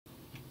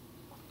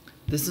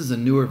This is a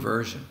newer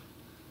version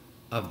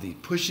of the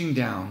pushing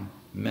down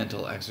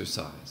mental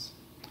exercise.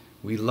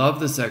 We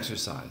love this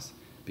exercise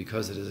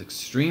because it is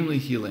extremely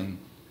healing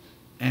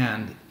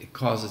and it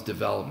causes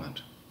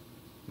development,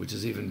 which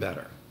is even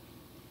better.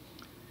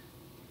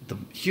 The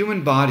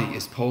human body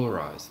is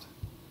polarized,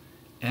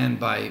 and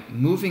by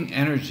moving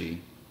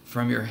energy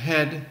from your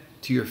head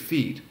to your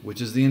feet,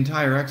 which is the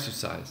entire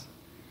exercise,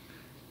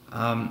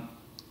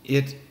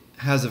 it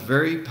has a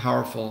very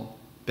powerful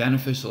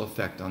beneficial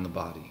effect on the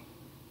body.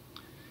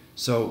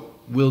 So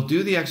we'll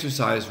do the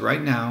exercise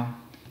right now,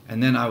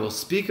 and then I will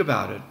speak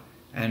about it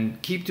and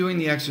keep doing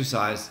the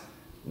exercise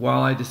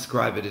while I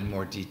describe it in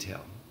more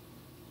detail.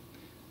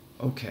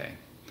 Okay,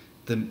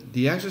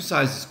 the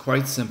exercise is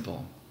quite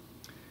simple.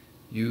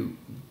 You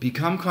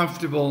become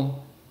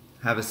comfortable,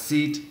 have a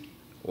seat,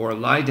 or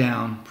lie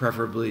down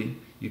preferably.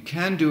 You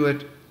can do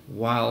it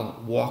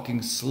while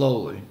walking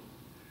slowly,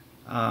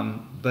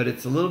 but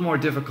it's a little more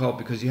difficult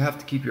because you have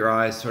to keep your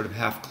eyes sort of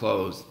half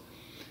closed.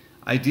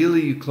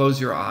 Ideally, you close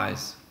your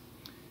eyes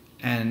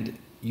and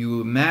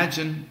you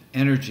imagine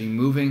energy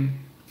moving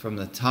from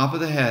the top of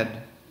the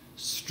head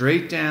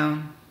straight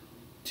down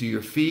to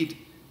your feet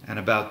and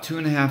about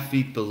 2.5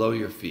 feet below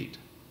your feet.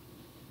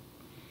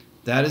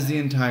 That is the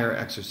entire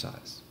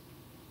exercise.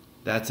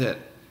 That's it.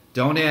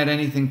 Don't add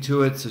anything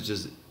to it, such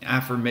as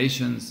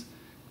affirmations,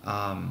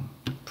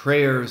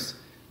 prayers,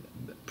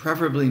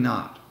 preferably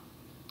not.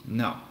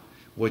 No.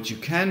 What you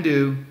can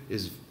do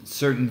is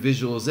certain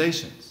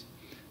visualizations.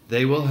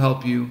 They will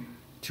help you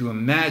to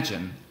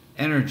imagine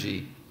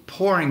energy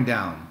pouring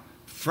down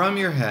from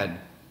your head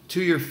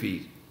to your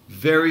feet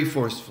very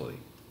forcefully.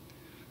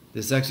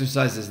 This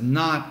exercise is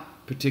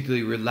not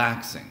particularly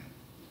relaxing,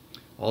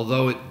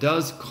 although it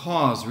does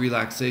cause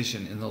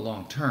relaxation in the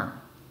long term.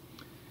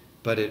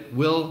 But it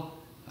will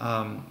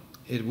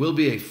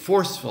be a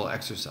forceful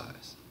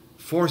exercise,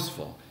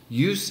 forceful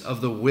use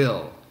of the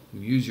will. You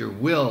use your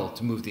will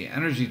to move the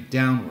energy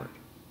downward.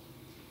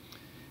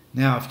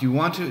 Now, if you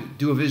want to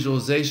do a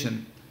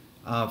visualization,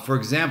 for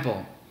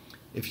example,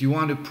 if you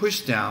want to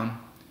push down,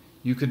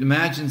 you could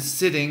imagine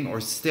sitting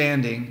or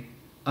standing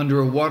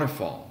under a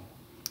waterfall,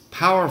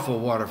 powerful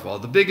waterfall,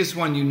 the biggest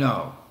one you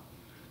know.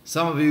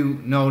 Some of you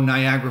know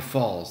Niagara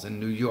Falls in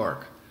New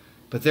York,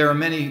 but there are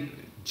many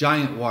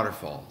giant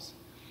waterfalls,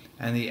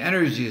 and the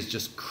energy is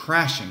just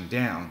crashing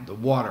down the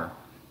water,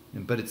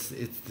 but it's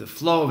the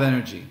flow of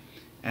energy,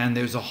 and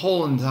there's a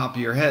hole in the top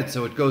of your head,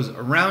 so it goes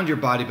around your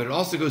body, but it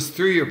also goes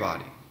through your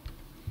body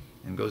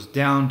and goes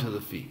down to the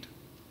feet.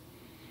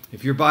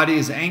 If your body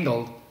is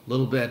angled a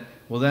little bit,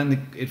 well,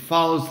 then it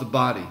follows the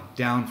body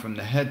down from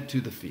the head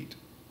to the feet.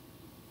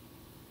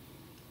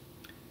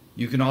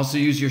 You can also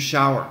use your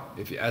shower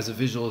as a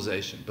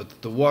visualization,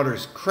 but the water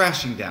is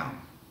crashing down.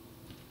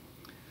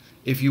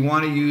 If you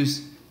want to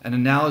use an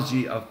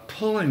analogy of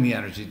pulling the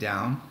energy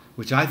down,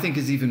 which I think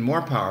is even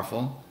more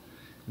powerful,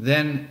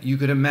 then you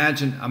could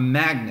imagine a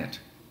magnet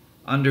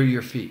under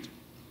your feet,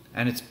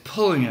 and it's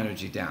pulling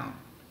energy down.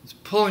 It's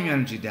pulling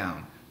energy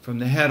down from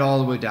the head all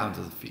the way down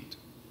to the feet,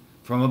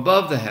 from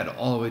above the head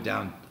all the way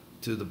down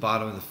to the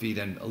bottom of the feet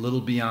and a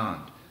little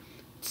beyond,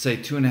 say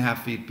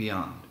 2.5 feet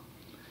beyond.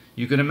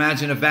 You can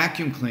imagine a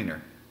vacuum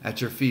cleaner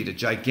at your feet, a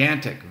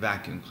gigantic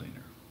vacuum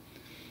cleaner.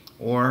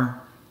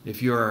 Or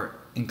if you're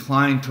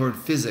inclined toward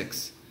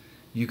physics,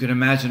 you can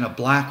imagine a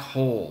black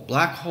hole.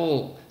 Black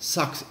hole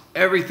sucks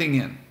everything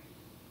in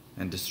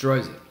and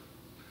destroys it.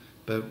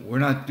 But we're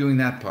not doing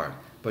that part.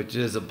 But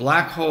there's a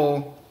black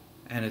hole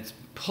and it's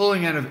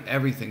pulling out of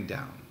everything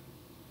down.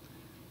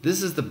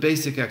 This is the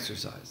basic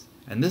exercise.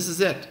 And this is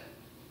it.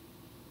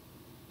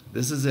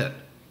 This is it.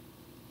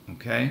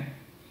 Okay?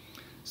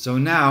 So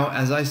now,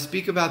 as I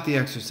speak about the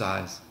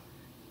exercise,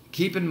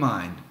 keep in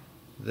mind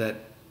that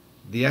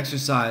the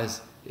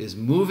exercise is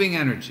moving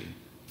energy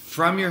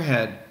from your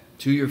head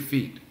to your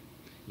feet.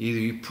 Either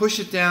you push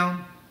it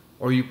down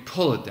or you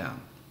pull it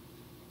down.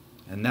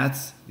 And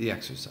that's the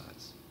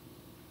exercise.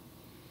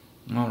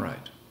 All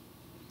right.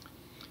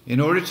 In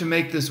order to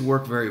make this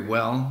work very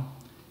well,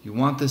 you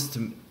want this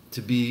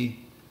to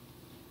be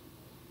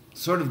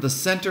sort of the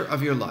center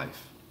of your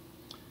life.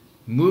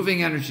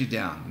 Moving energy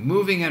down,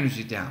 moving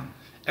energy down.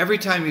 Every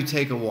time you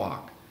take a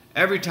walk,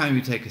 every time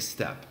you take a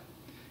step.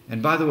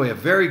 And by the way, a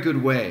very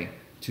good way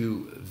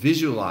to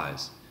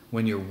visualize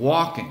when you're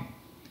walking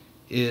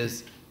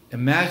is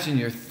imagine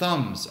your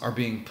thumbs are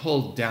being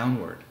pulled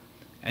downward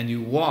and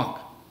you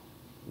walk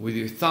with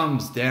your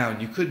thumbs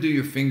down. You could do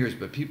your fingers,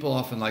 but people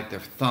often like their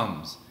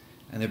thumbs,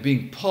 and they're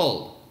being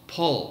pulled,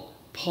 pull,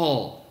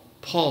 pull,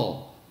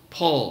 pull,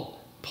 pull,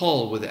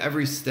 pull with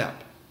every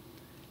step.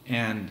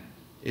 And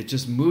it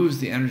just moves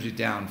the energy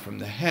down from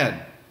the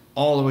head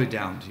all the way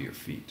down to your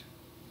feet.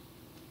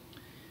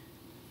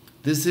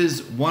 This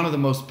is one of the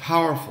most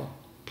powerful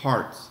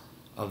parts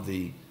of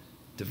the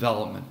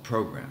development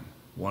program.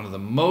 One of the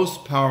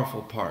most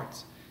powerful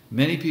parts.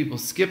 Many people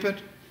skip it,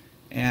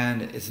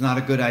 and it's not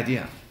a good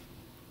idea.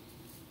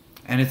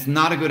 And it's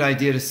not a good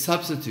idea to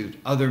substitute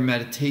other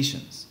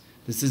meditations.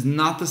 This is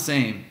not the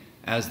same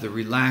as the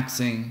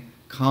relaxing,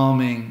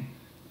 calming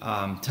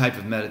type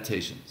of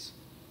meditations.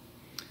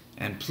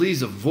 And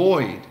please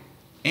avoid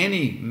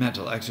any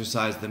mental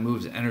exercise that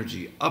moves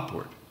energy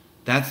upward.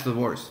 That's the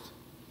worst.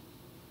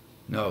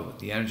 No,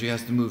 the energy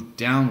has to move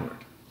downward.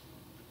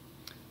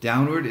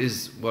 Downward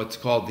is what's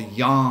called the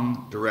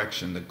yang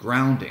direction, the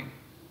grounding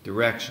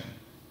direction.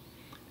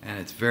 And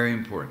it's very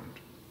important.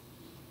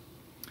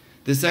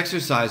 This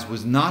exercise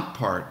was not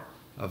part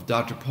of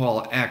Dr.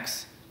 Paul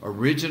Eck's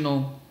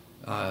original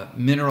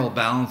mineral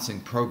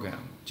balancing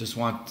program. Just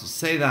want to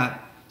say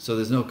that so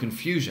there's no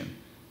confusion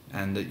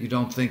and that you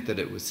don't think that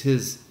it was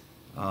his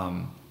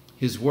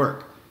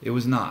work. It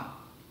was not.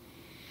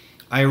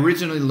 I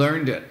originally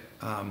learned it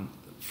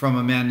from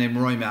a man named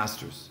Roy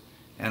Masters,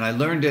 and I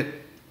learned it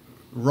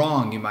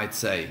wrong, you might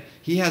say.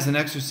 He has an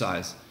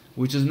exercise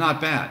which is not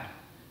bad,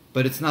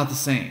 but it's not the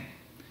same.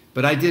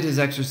 But I did his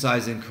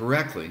exercise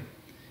incorrectly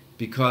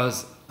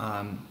because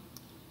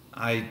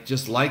I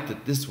just liked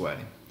it this way.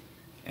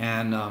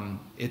 And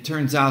it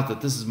turns out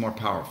that this is more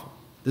powerful.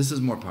 This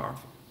is more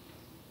powerful.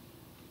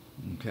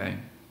 Okay?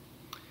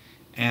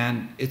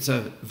 And it's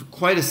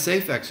quite a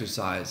safe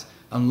exercise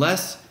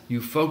unless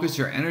you focus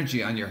your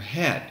energy on your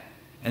head,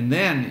 and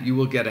then you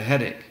will get a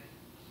headache.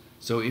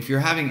 So if you're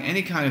having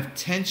any kind of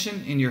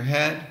tension in your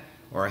head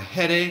or a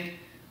headache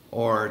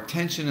or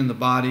tension in the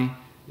body,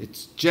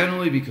 it's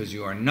generally because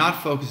you are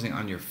not focusing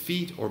on your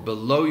feet or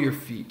below your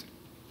feet.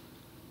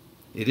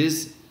 It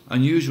is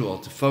unusual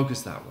to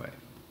focus that way,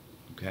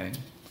 okay?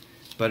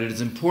 But it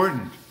is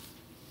important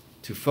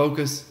to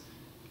focus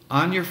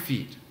on your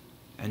feet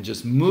and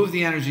just move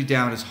the energy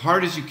down as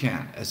hard as you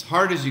can, as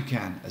hard as you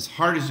can, as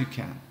hard as you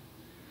can.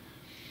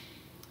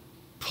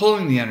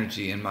 Pulling the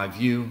energy, in my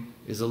view,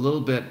 is a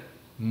little bit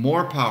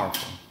more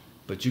powerful,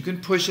 but you can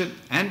push it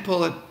and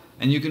pull it,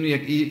 and you can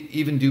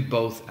even do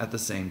both at the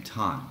same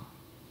time.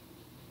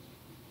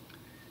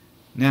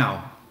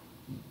 Now,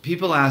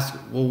 people ask,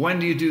 well, when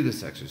do you do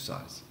this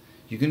exercise?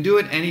 You can do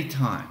it any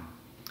time.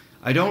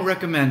 I don't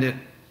recommend it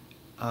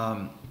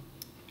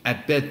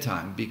at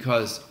bedtime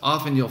because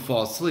often you'll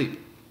fall asleep.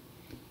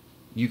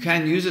 You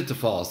can use it to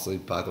fall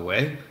asleep, by the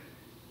way,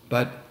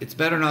 but it's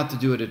better not to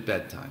do it at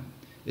bedtime.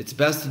 It's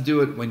best to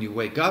do it when you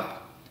wake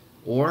up,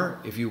 or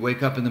if you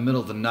wake up in the middle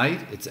of the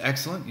night, it's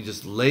excellent. You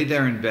just lay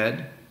there in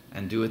bed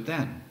and do it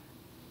then.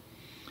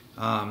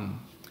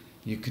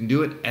 You can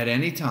do it at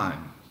any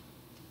time.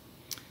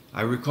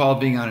 I recall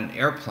being on an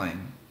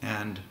airplane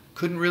and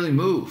couldn't really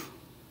move.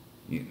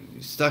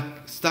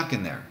 Stuck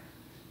in there.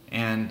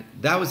 And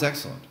that was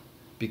excellent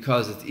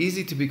because it's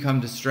easy to become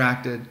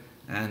distracted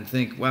and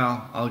think,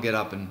 well, I'll get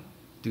up and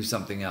do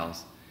something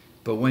else.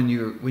 But when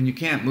you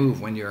can't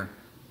move, when you're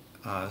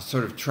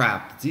sort of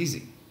trapped, it's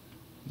easy.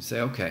 You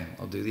say, okay,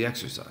 I'll do the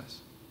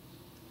exercise.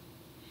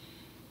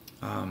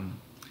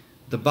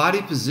 The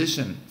body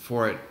position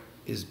for it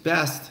is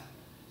best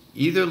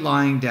either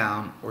lying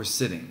down or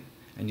sitting.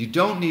 And you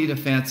don't need a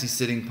fancy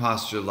sitting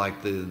posture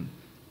like the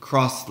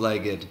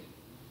cross-legged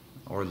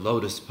or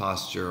lotus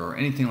posture or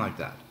anything like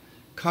that.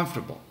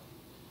 Comfortable.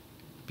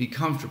 Be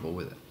comfortable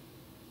with it.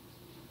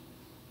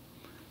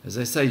 As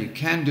I say, you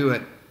can do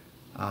it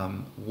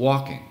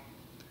walking.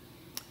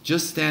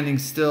 Just standing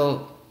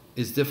still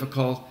is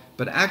difficult,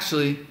 but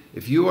actually,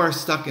 if you are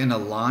stuck in a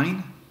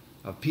line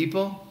of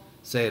people,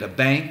 say at a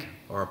bank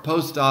or a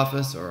post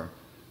office or a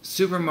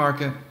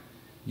supermarket,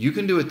 you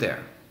can do it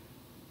there.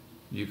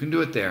 You can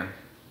do it there.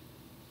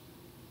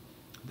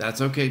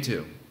 That's okay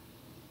too.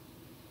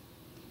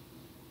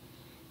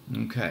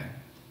 Okay.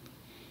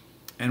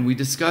 And we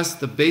discussed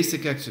the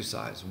basic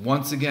exercise.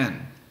 Once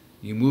again,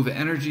 you move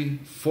energy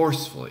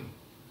forcefully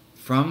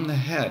from the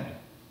head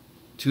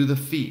to the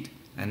feet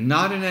and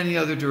not in any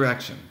other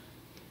direction.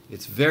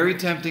 It's very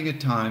tempting at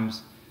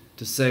times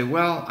to say,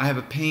 well, I have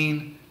a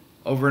pain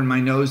over in my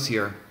nose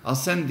here. I'll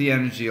send the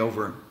energy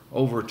over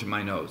to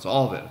my nose,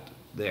 all of it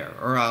there.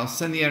 Or I'll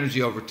send the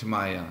energy over to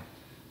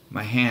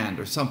my hand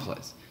or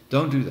someplace.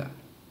 Don't do that.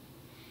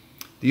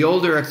 The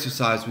older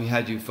exercise, we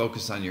had you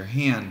focus on your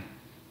hand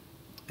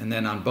and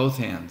then on both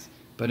hands.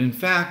 But in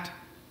fact,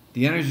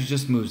 the energy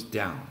just moves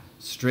down,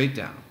 straight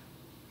down.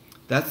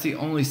 That's the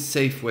only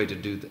safe way to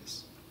do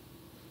this.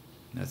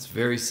 That's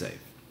very safe.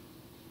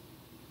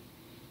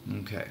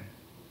 Okay.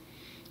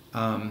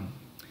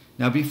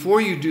 Now,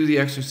 before you do the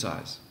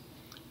exercise,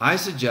 I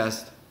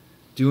suggest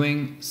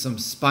doing some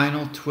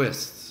spinal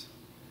twists.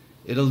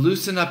 It'll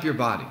loosen up your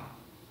body.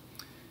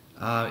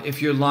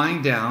 If you're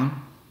lying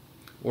down,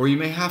 or you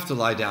may have to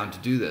lie down to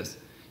do this,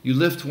 you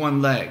lift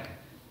one leg.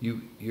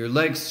 Your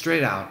legs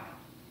straight out,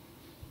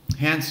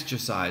 hands at your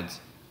sides,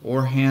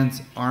 or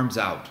arms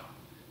out.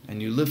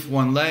 And you lift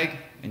one leg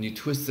and you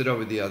twist it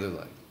over the other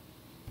leg.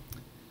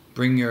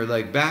 Bring your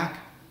leg back,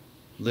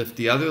 lift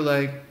the other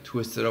leg,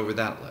 twist it over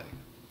that leg.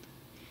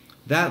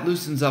 That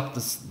loosens up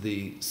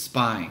the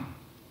spine.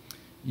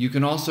 You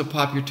can also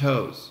pop your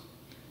toes.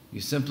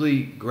 You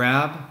simply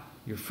grab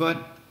your foot,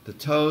 the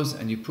toes,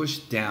 and you push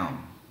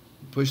down.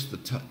 You push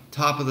the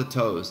top of the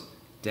toes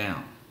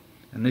down.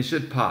 And they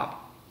should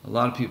pop. A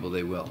lot of people,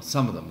 they will.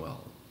 Some of them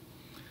will.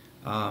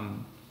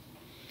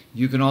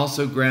 You can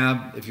also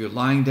grab, if you're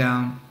lying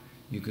down,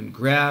 you can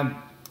grab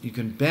you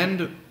can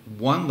bend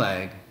one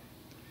leg,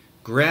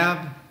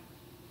 grab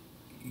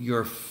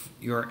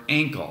your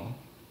ankle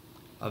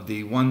of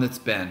the one that's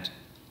bent,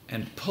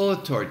 and pull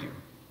it toward you.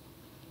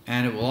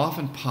 And it will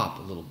often pop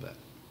a little bit.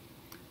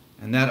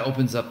 And that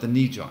opens up the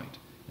knee joint.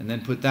 And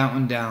then put that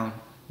one down,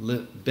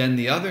 bend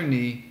the other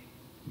knee,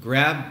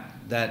 grab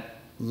that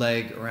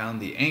leg around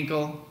the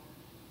ankle,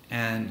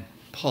 and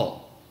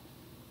pull.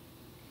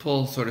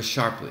 Pull sort of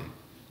sharply,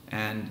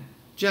 and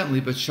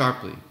gently but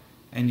sharply.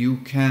 And you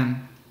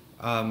can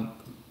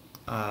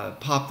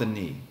pop the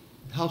knee.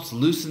 It helps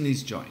loosen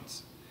these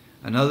joints.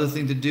 Another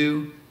thing to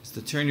do is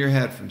to turn your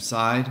head from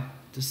side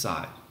to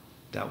side.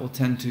 That will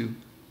tend to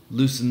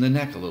loosen the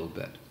neck a little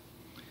bit.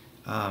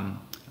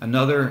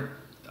 Another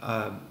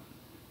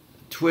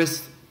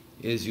twist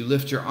is you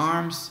lift your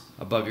arms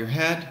above your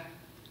head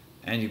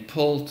and you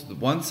pull to the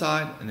one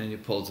side and then you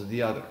pull to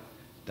the other.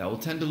 That will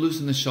tend to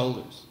loosen the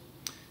shoulders.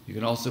 You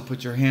can also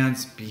put your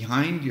hands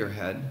behind your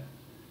head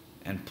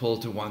and pull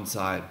to one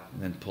side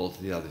and then pull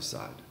to the other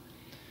side.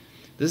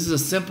 This is a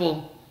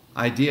simple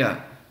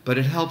idea, but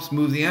it helps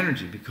move the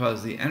energy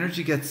because the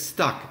energy gets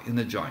stuck in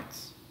the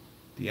joints.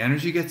 The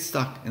energy gets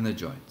stuck in the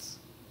joints.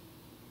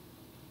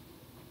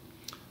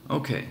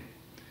 Okay,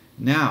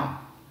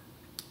 now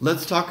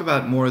let's talk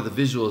about more of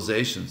the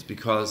visualizations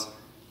because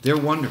they're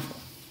wonderful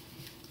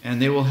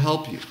and they will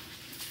help you.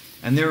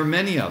 And there are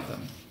many of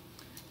them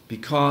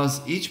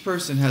because each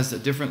person has a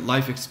different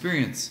life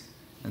experience.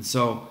 And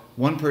so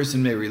one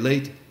person may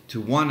relate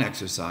to one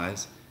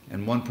exercise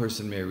and one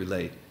person may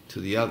relate to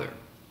the other.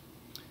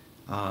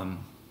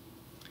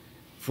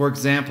 For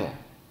example,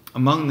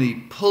 among the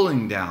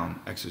pulling down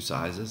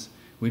exercises,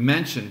 we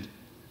mentioned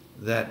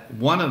that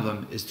one of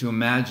them is to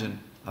imagine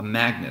a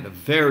magnet, a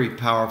very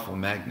powerful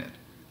magnet,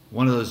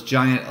 one of those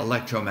giant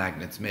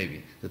electromagnets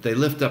maybe, that they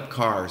lift up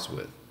cars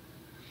with,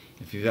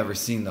 if you've ever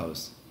seen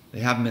those. They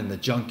have them in the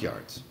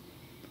junkyards.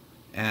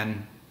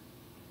 And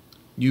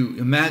you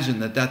imagine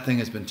that that thing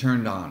has been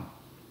turned on.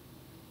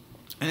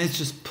 And it's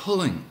just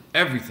pulling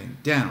everything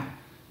down.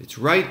 It's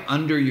right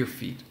under your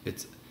feet.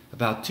 It's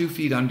about 2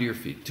 feet under your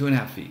feet,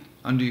 2.5 feet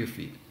under your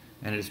feet.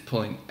 And it is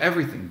pulling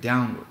everything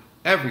downward.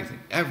 Everything,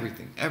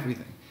 everything,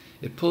 everything.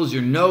 It pulls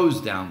your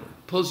nose downward,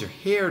 pulls your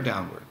hair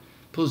downward,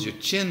 pulls your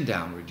chin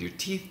downward, your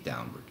teeth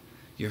downward,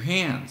 your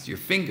hands, your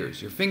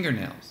fingers, your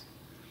fingernails.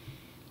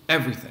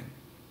 Everything.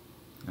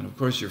 And of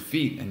course your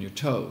feet and your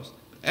toes.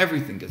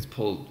 Everything gets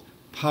pulled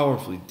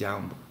powerfully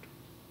downward.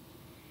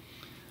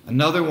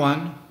 Another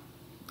one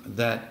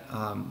that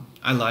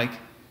I like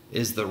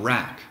is the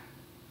rack.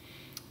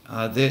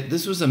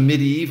 This was a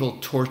medieval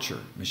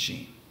torture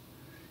machine.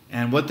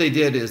 And what they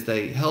did is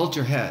they held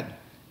your head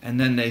and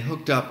then they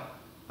hooked up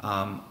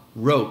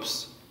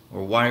ropes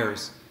or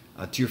wires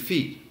to your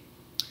feet.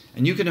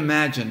 And you can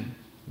imagine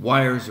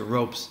wires or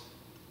ropes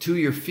to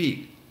your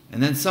feet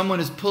and then someone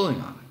is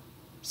pulling on it.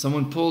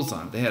 Someone pulls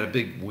on it. They had a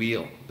big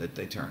wheel that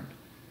they turned.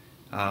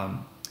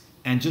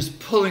 And just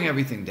pulling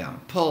everything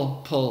down.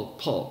 Pull, pull,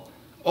 pull.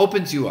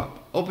 Opens you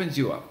up. Opens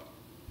you up.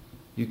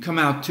 You come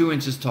out 2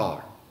 inches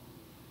taller.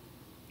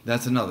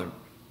 That's another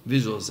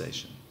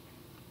visualization.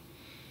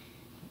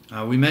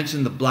 We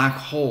mentioned the black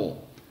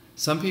hole.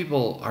 Some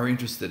people are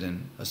interested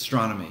in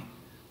astronomy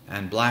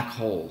and black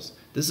holes.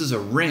 This is a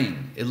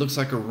ring. It looks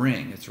like a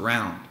ring. It's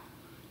round.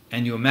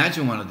 And you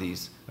imagine one of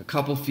these a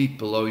couple feet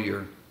below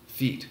your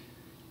feet.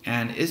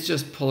 And it's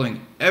just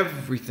pulling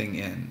everything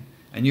in.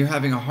 And you're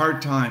having a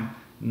hard time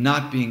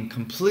not being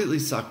completely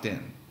sucked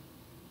in.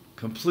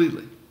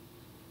 Completely.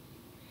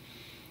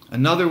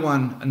 Another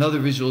one, another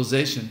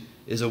visualization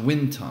is a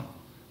wind tunnel.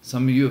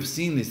 Some of you have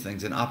seen these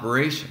things in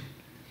operation.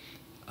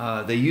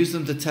 They use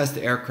them to test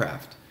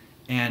aircraft.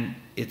 And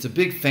it's a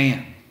big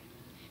fan.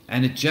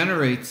 And it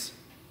generates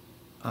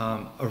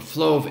a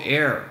flow of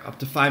air up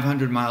to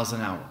 500 miles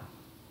an hour.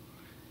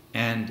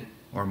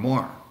 Or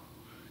more.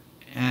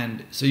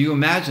 And so you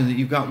imagine that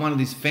you've got one of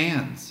these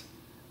fans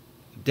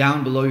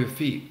down below your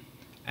feet.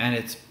 And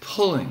it's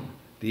pulling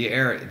the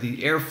air.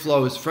 The air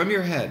flows from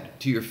your head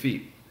to your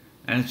feet.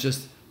 And it's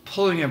just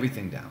pulling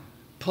everything down.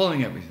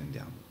 Pulling everything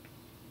down.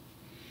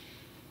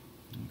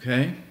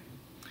 Okay?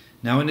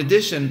 Now in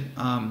addition,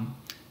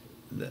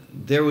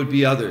 there would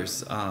be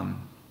others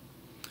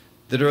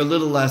that are a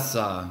little less,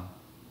 I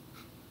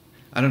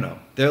don't know,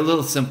 they're a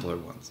little simpler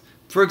ones.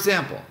 For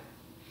example,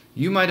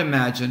 you might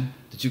imagine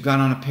that you've got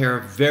on a pair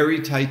of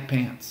very tight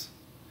pants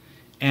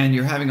and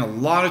you're having a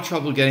lot of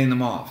trouble getting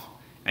them off.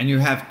 And you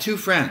have 2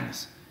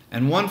 friends,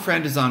 and one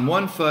friend is on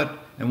one foot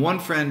and one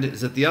friend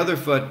is at the other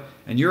foot,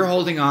 and you're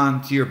holding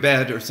on to your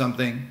bed or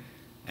something,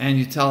 and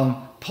you tell them,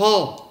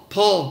 pull,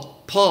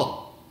 pull,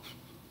 pull.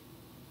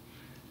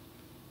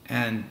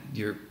 And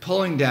you're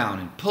pulling down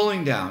and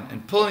pulling down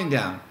and pulling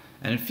down,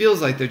 and it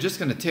feels like they're just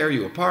going to tear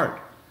you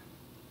apart.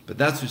 But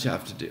that's what you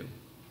have to do.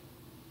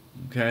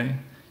 Okay?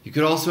 You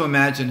could also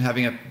imagine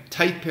having a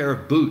tight pair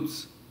of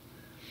boots,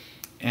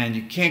 and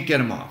you can't get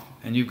them off.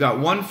 And you've got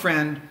one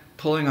friend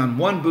pulling on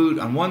one boot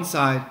on one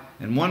side,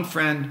 and one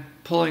friend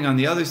pulling on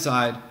the other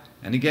side,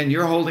 and again,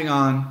 you're holding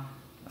on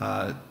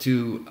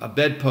to a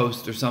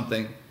bedpost or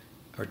something,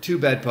 or 2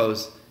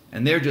 bedposts,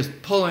 and they're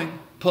just pulling,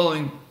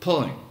 pulling,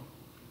 pulling.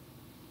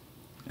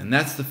 And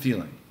that's the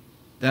feeling.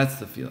 That's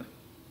the feeling.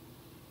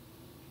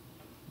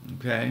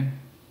 Okay?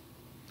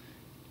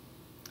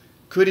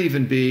 Could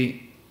even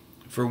be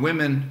for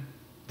women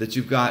that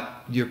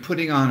you're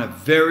putting on a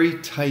very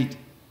tight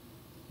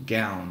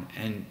gown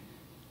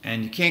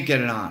and you can't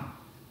get it on.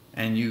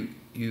 And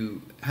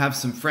you have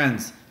some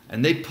friends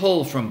and they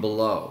pull from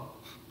below.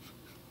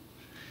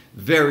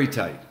 Very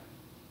tight.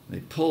 They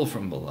pull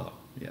from below.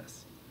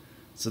 Yes.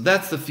 So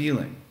that's the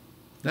feeling.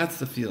 That's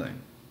the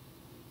feeling.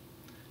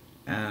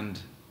 And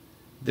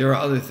there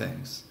are other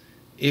things.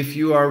 If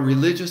you are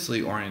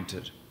religiously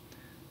oriented,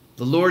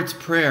 the Lord's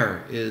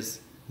Prayer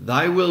is,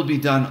 "Thy will be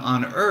done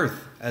on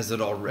earth as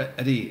it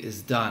already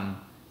is done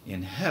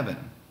in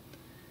heaven."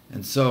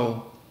 And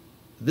so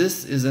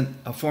this is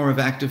a form of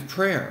active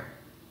prayer.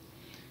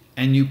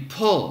 And you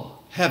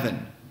pull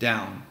heaven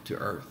down to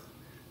earth.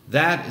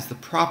 That is the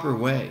proper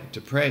way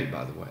to pray,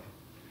 by the way.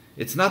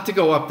 It's not to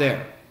go up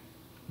there.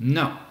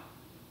 No.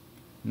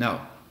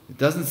 No. It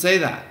doesn't say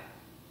that.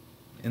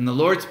 In the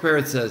Lord's Prayer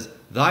it says,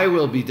 "Thy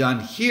will be done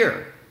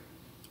here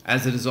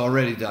as it is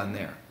already done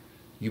there."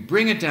 You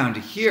bring it down to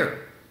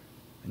here,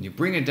 and you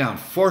bring it down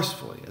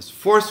forcefully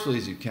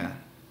as you can.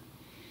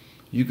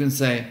 You can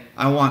say,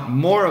 "I want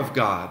more of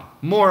God,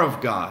 more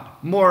of God,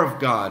 more of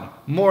God,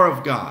 more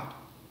of God."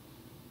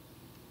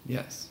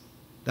 Yes,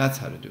 that's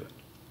how to do it.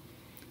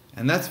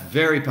 And that's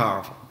very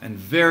powerful and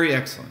very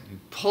excellent. You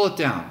pull it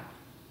down.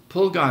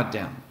 Pull God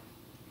down.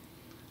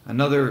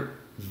 Another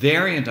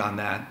variant on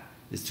that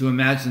is to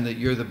imagine that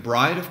you're the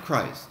bride of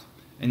Christ.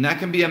 And that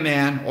can be a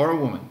man or a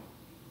woman.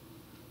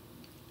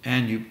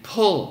 And you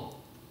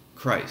pull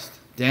Christ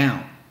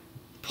down.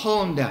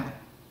 Pull him down.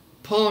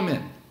 Pull him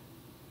in.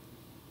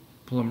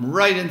 Pull him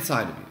right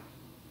inside of you.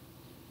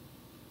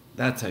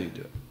 That's how you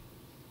do it.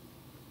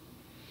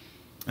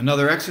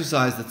 Another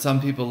exercise that some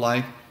people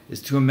like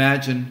is to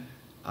imagine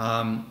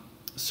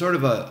sort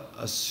of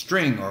a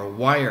string or a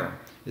wire.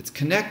 It's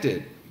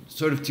connected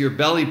sort of to your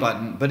belly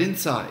button, but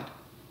inside.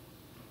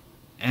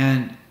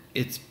 And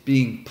it's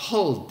being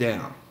pulled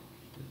down.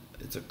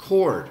 It's a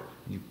cord.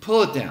 You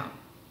pull it down,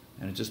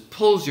 and it just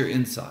pulls your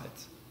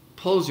insides.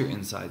 Pulls your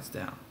insides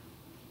down.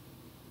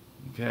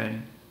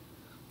 Okay?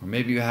 Or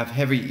maybe you have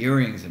heavy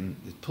earrings, and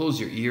it pulls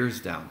your ears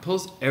down.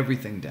 Pulls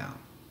everything down.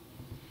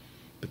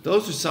 But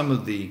those are some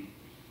of the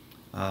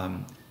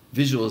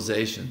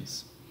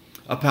visualizations.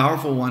 A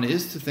powerful one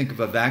is to think of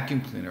a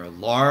vacuum cleaner, a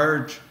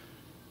large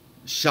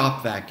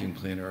shop vacuum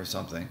cleaner or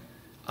something,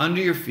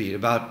 under your feet,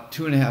 about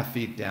 2.5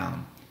 feet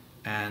down,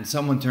 and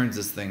someone turns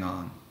this thing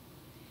on.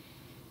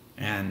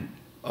 And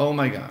oh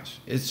my gosh,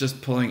 it's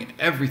just pulling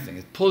everything.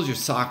 It pulls your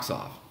socks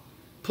off,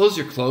 pulls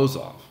your clothes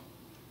off,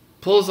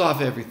 pulls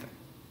off everything.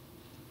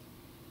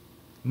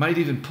 Might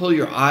even pull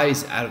your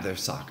eyes out of their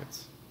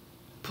sockets,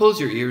 pulls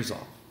your ears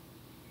off.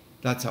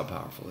 That's how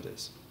powerful it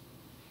is.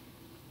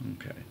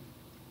 Okay.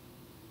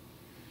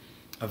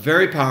 A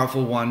very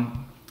powerful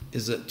one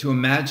is to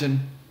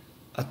imagine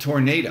a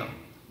tornado.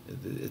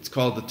 It's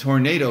called the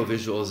tornado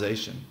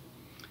visualization.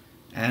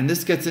 And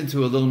this gets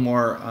into a little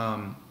more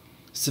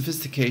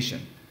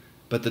sophistication.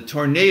 But the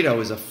tornado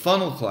is a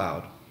funnel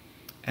cloud,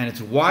 and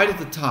it's wide at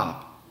the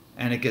top,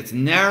 and it gets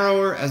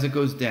narrower as it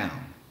goes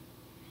down.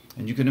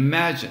 And you can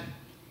imagine,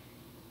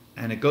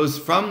 and it goes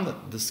from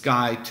the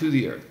sky to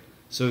the earth.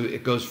 So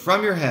it goes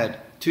from your head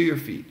to your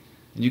feet.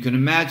 And you can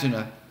imagine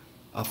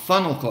a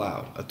funnel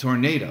cloud, a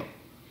tornado,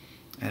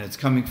 and it's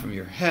coming from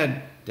your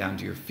head down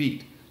to your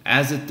feet.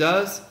 As it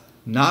does,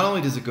 not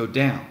only does it go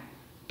down,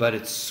 but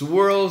it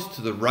swirls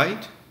to the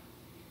right,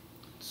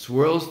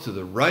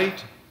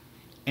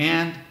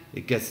 and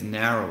it gets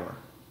narrower.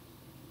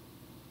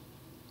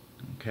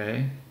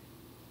 Okay?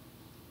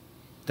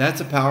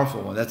 That's a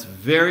powerful one. That's a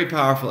very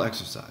powerful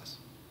exercise.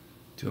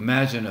 To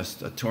imagine a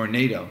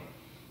tornado,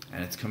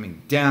 and it's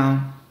coming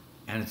down,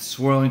 and it's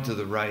swirling to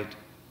the right,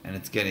 and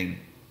it's getting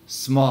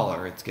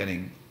smaller. It's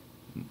getting,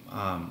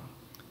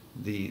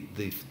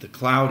 the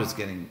cloud is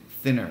getting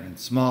thinner and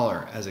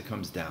smaller as it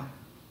comes down.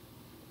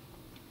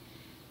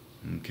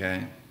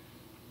 Okay?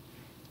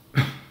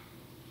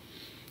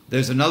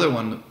 There's another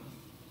one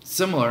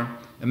similar.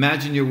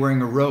 Imagine you're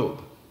wearing a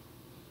robe.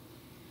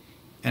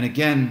 And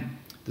again,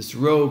 this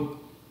robe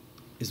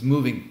is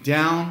moving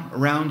down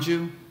around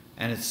you,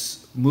 and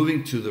it's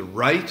moving to the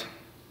right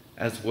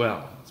as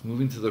well. It's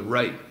moving to the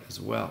right as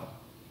well.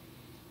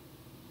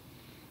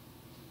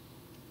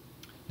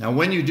 Now,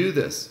 when you do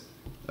this,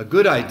 a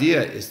good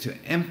idea is to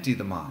empty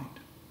the mind.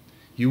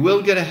 You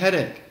will get a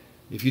headache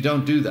if you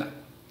don't do that.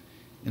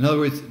 In other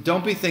words,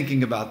 don't be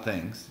thinking about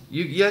things.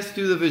 Yes,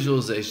 do the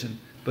visualization,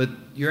 but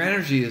your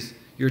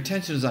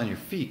attention is on your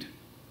feet.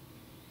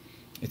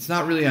 It's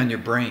not really on your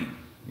brain.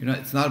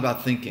 It's not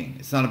about thinking.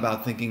 It's not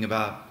about thinking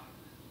about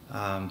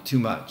too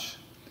much.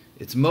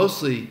 It's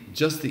mostly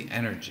just the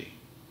energy.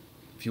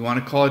 If you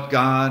want to call it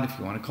God, if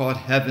you want to call it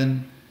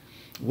heaven,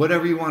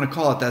 whatever you want to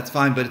call it, that's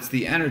fine, but it's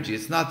the energy.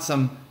 It's not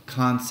some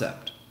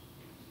concept,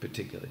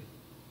 particularly.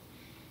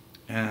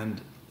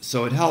 And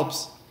so it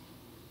helps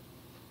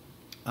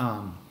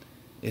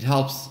It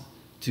helps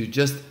to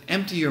just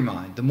empty your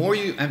mind. The more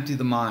you empty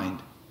the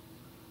mind,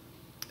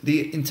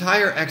 the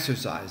entire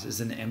exercise is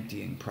an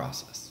emptying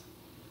process.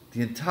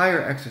 The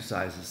entire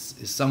exercise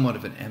is somewhat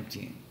of an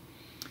emptying.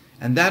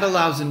 And that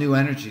allows a new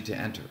energy to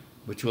enter,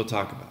 which we'll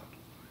talk about.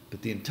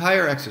 But the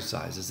entire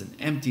exercise is an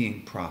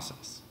emptying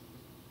process.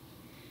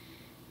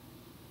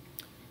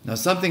 Now,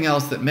 something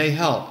else that may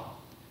help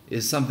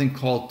is something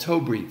called toe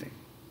breathing.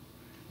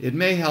 It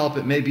may help,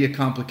 it may be a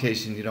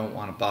complication you don't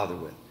want to bother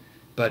with.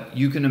 But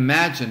you can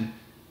imagine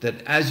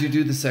that as you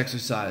do this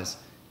exercise,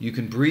 you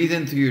can breathe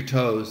in through your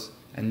toes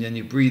and then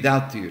you breathe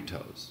out through your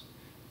toes.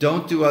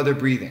 Don't do other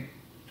breathing.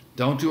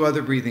 Don't do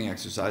other breathing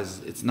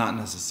exercises. It's not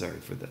necessary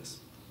for this.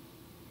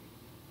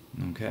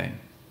 Okay?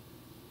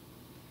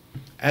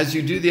 As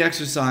you do the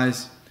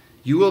exercise,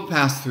 you will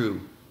pass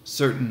through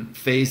certain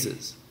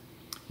phases.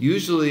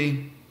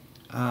 Usually,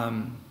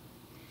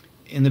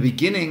 in the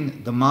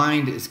beginning, the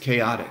mind is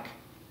chaotic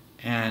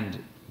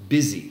and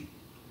busy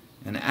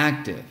and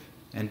active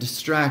and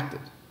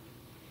distracted.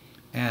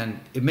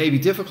 And it may be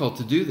difficult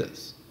to do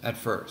this at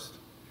first.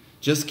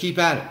 Just keep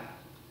at it.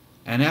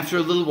 And after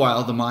a little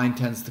while, the mind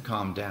tends to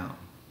calm down.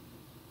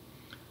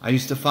 I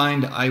used to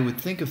find I would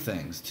think of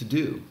things to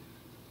do,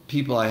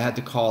 people I had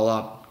to call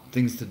up,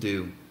 things to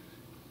do,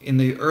 in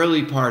the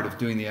early part of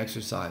doing the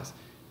exercise.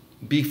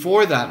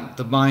 Before that,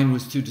 the mind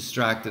was too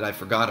distracted. I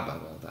forgot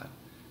about all that.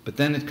 But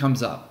then it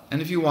comes up.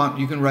 And if you want,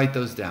 you can write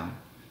those down.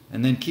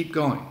 And then keep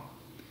going.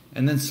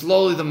 And then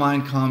slowly the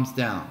mind calms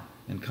down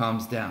and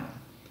calms down.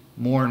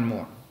 More and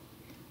more.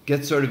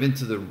 Get sort of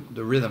into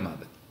the rhythm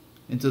of it.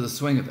 Into the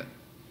swing of it.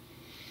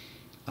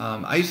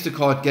 I used to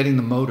call it getting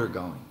the motor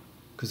going.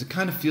 Because it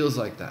kind of feels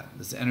like that.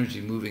 This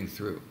energy moving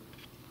through.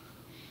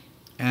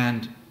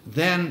 And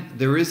then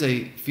there is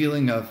a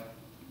feeling of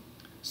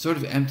sort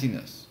of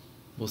emptiness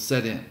will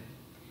set in.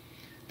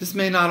 This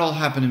may not all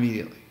happen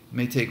immediately. It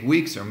may take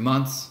weeks or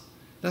months.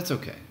 That's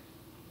okay.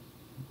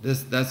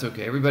 That's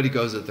okay. Everybody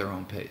goes at their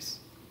own pace.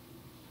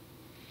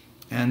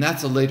 And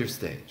that's a later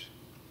stage.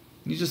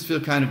 You just feel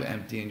kind of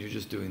empty and you're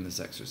just doing this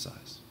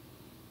exercise.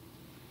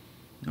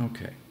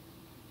 Okay.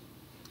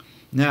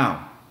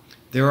 Now,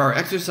 there are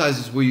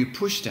exercises where you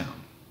push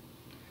down.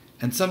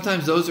 And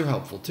sometimes those are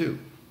helpful too.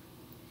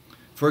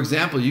 For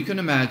example, you can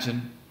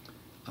imagine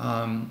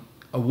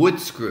a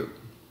wood screw.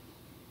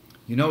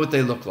 You know what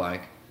they look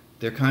like.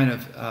 They're kind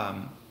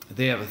of,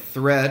 they have a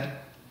thread,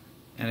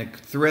 and it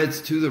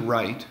threads to the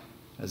right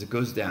as it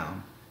goes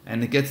down,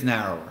 and it gets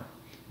narrower.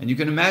 And you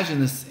can imagine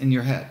this in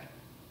your head.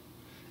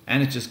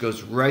 And it just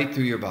goes right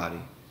through your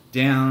body.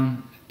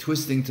 Down,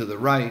 twisting to the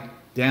right,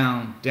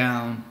 down,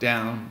 down,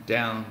 down,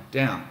 down,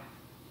 down.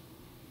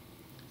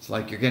 It's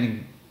like you're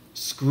getting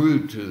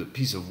screwed to a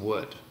piece of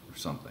wood or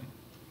something.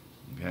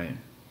 Okay?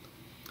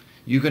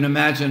 You can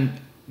imagine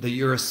that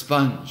you're a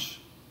sponge,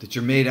 that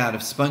you're made out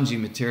of spongy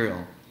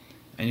material,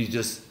 and you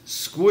just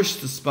squish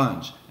the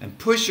sponge and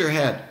push your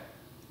head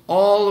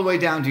all the way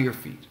down to your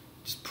feet.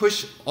 Just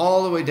push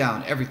all the way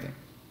down, everything.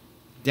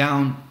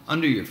 Down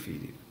under your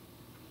feet even.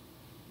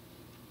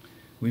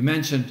 We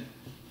mentioned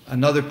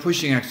another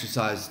pushing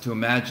exercise to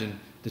imagine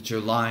that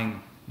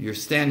you're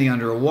standing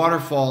under a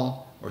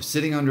waterfall or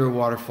sitting under a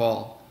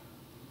waterfall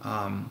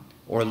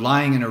or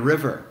lying in a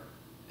river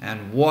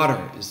and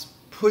water is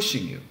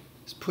pushing you.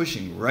 It's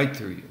pushing right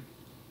through you.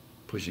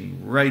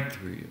 Pushing right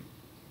through you.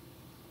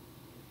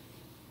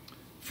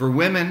 For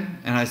women,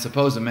 and I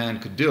suppose a man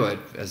could do it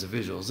as a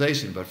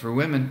visualization, but for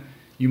women,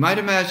 you might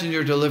imagine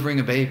you're delivering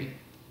a baby.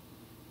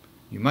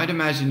 You might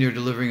imagine you're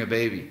delivering a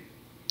baby.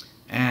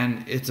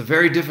 And it's a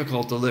very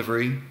difficult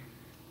delivery,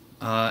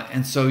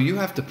 and so you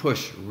have to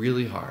push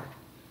really hard.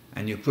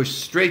 And you push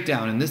straight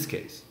down in this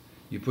case.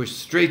 You push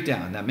straight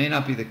down. That may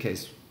not be the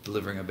case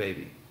delivering a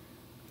baby.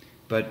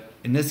 But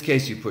in this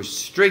case, you push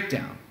straight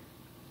down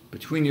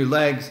between your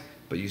legs,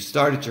 but you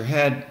start at your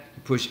head,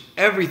 you push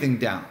everything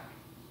down.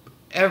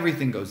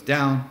 Everything goes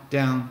down,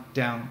 down,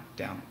 down,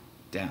 down,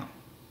 down.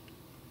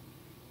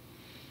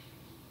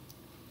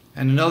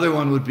 And another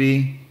one would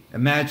be,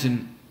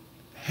 imagine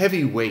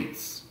heavy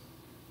weights.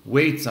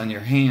 Weights on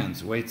your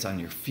hands, weights on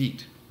your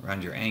feet,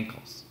 around your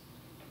ankles.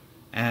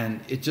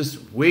 And it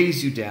just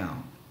weighs you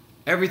down.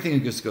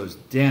 Everything just goes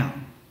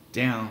down,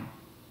 down,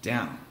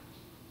 down.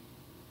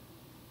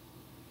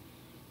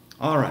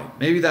 All right,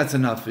 maybe that's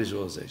enough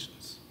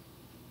visualizations.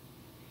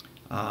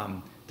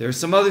 There are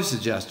some other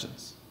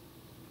suggestions.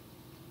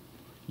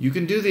 You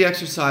can do the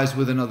exercise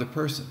with another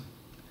person.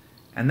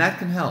 And that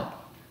can help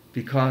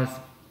because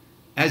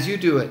as you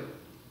do it,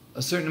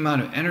 a certain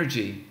amount of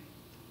energy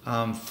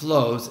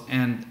flows,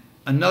 and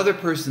another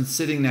person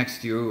sitting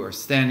next to you or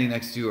standing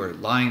next to you or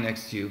lying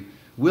next to you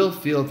will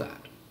feel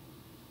that.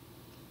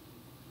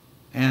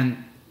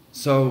 And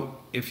so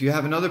if you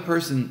have another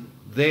person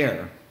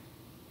there,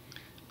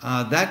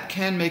 that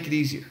can make it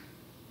easier.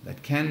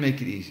 That can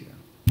make it easier.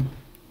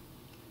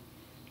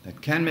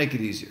 That can make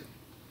it easier.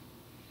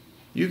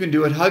 You can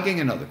do it hugging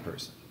another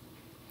person.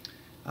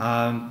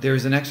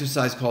 There's an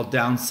exercise called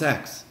down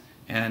sex,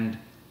 and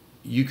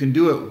you can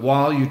do it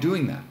while you're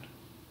doing that.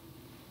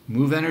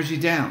 Move energy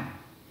down.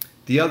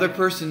 The other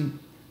person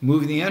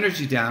moving the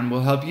energy down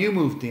will help you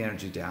move the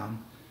energy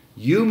down.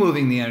 You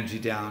moving the energy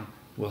down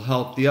will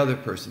help the other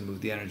person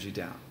move the energy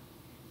down.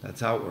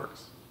 That's how it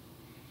works.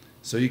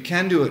 So you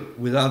can do it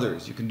with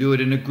others. You can do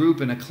it in a group,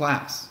 in a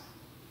class.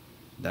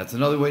 That's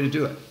another way to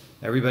do it.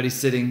 Everybody's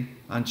sitting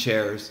on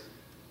chairs.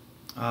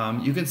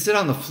 You can sit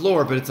on the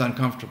floor, but it's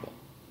uncomfortable.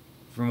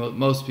 For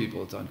most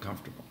people, it's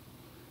uncomfortable.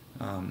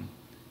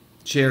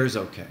 Chairs,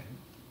 okay.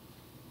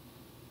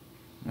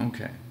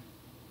 Okay.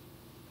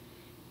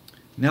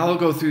 Now I'll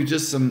go through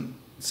just some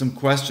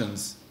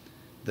questions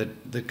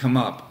that come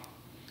up.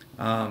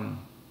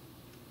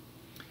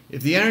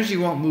 If the energy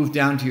won't move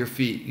down to your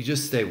feet, you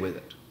just stay with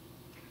it.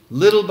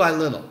 Little by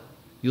little,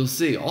 you'll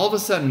see. All of a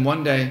sudden,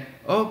 one day,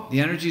 oh, the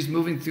energy's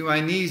moving through my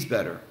knees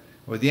better,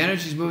 or the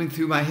energy's moving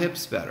through my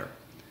hips better.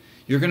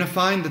 You're going to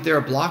find that there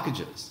are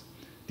blockages.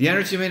 The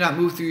energy may not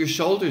move through your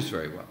shoulders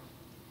very well.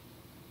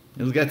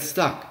 It'll get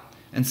stuck.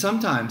 And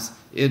sometimes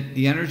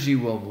the energy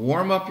will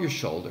warm up your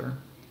shoulder,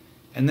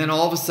 and then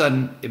all of a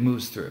sudden it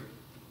moves through.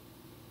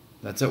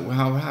 That's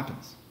how it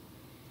happens.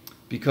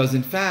 Because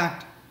in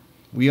fact,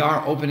 we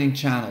are opening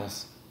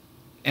channels,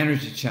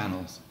 energy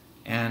channels,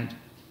 and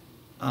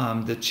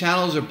the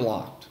channels are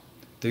blocked.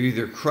 They're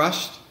either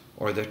crushed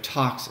or they're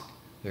toxic.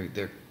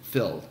 They're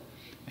filled.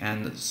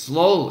 And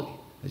slowly,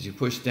 as you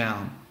push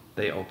down,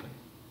 they open.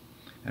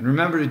 And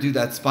remember to do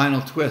that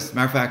spinal twist.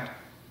 Matter of fact,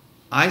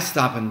 I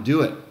stop and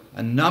do it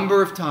a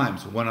number of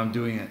times when I'm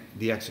doing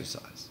the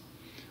exercise,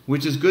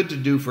 which is good to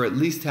do for at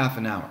least half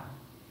an hour.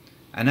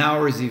 An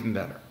hour is even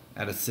better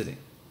at a sitting.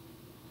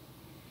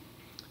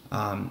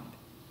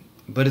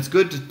 But it's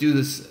good to do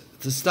this,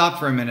 to stop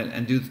for a minute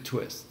and do the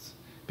twists,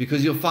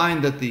 because you'll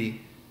find that the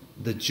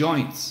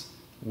joints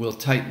will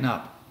tighten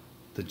up.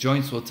 The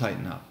joints will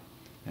tighten up,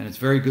 and it's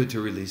very good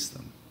to release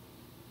them.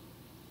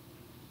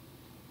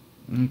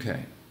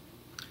 Okay.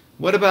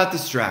 What about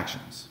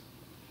distractions?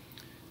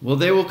 Well,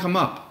 they will come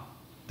up.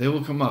 They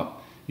will come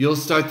up. You'll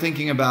start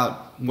thinking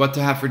about what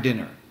to have for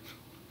dinner.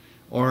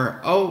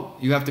 Or, oh,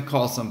 you have to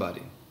call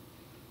somebody.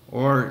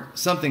 Or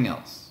something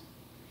else.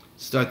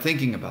 Start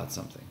thinking about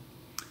something.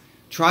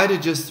 Try to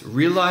just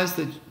realize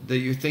that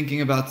you're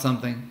thinking about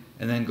something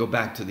and then go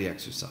back to the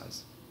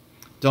exercise.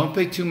 Don't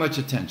pay too much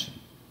attention.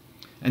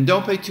 And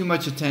don't pay too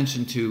much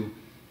attention to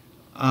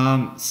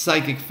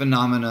psychic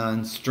phenomena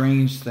and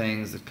strange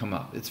things that come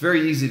up. It's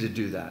very easy to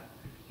do that.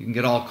 You can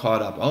get all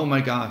caught up. Oh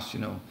my gosh,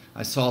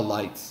 I saw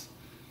lights.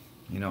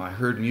 I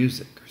heard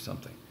music or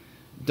something.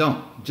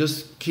 Don't.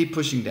 Just keep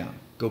pushing down.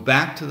 Go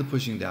back to the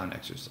pushing down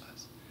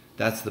exercise.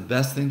 That's the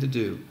best thing to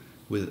do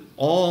with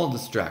all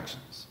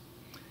distractions.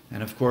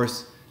 And of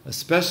course,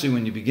 especially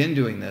when you begin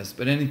doing this,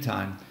 but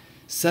anytime,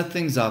 set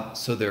things up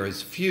so there are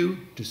as few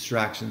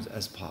distractions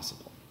as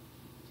possible.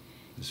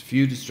 As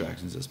few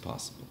distractions as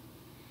possible.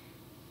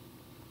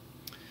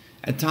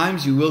 At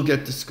times you will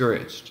get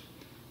discouraged.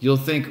 You'll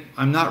think,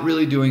 I'm not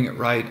really doing it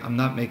right, I'm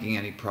not making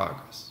any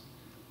progress.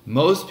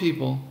 Most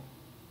people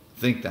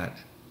think that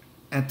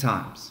at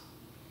times.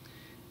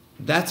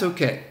 That's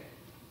okay.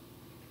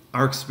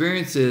 Our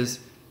experience is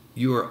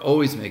you are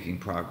always making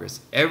progress.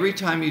 Every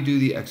time you do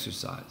the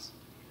exercise,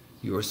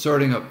 you are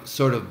sort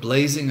of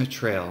blazing a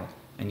trail,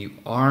 and you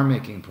are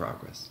making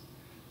progress.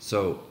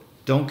 So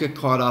don't get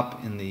caught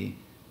up in the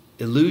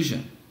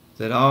illusion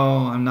that,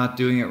 oh, I'm not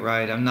doing it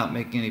right, I'm not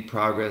making any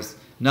progress,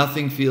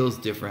 nothing feels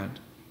different.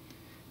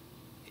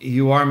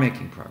 You are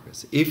making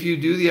progress. If you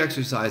do the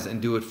exercise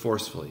and do it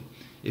forcefully,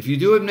 if you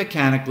do it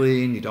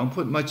mechanically and you don't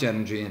put much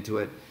energy into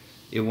it,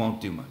 it won't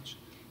do much.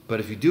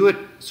 But if you do it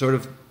sort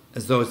of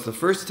as though it's the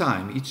first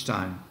time, each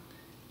time,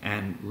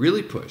 and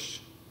really push,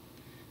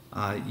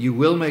 you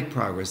will make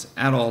progress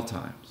at all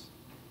times.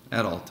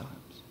 At all times.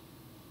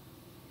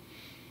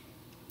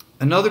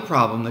 Another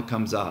problem that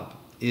comes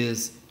up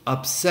is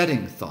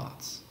upsetting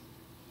thoughts.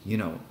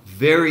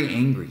 Very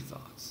angry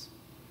thoughts.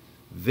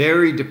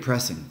 Very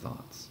depressing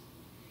thoughts.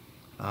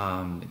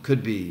 It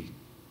could be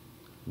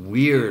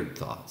weird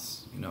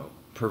thoughts,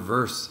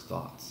 perverse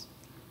thoughts.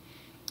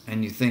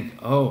 And you think,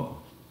 oh,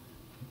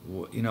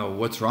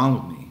 what's wrong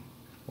with me?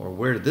 Or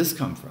where did this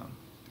come from?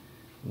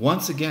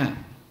 Once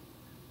again,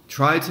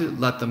 try to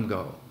let them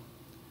go.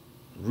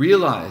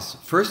 Realize,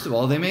 first of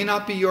all, they may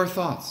not be your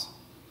thoughts.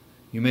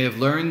 You may have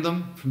learned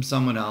them from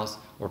someone else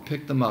or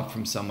picked them up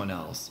from someone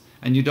else,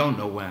 and you don't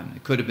know when.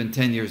 It could have been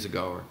 10 years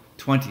ago or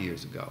 20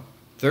 years ago,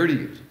 30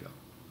 years ago.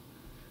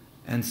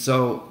 And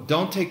so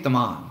don't take them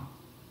on.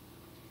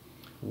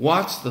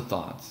 Watch the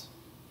thoughts,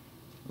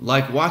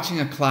 like watching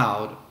a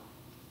cloud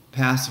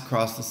pass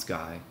across the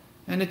sky,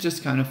 and it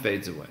just kind of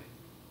fades away.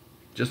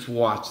 Just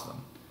watch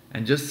them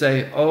and just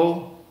say,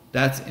 oh,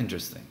 that's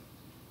interesting.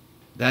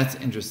 That's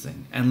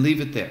interesting. And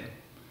leave it there.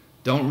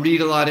 Don't read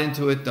a lot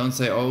into it. Don't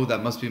say, oh,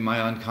 that must be my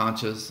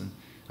unconscious and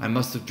I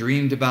must have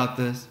dreamed about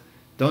this.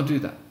 Don't do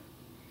that.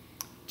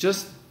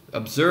 Just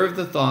observe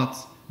the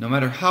thoughts, no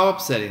matter how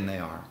upsetting they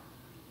are,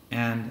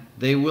 and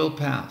they will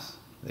pass.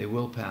 They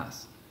will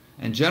pass.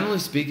 And generally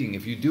speaking,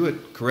 if you do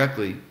it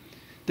correctly,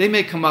 they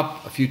may come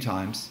up a few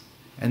times,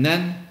 and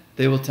then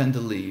they will tend to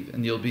leave,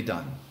 and you'll be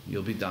done.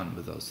 You'll be done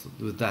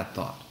with that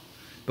thought.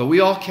 But we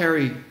all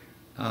carry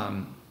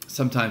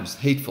sometimes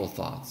hateful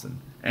thoughts and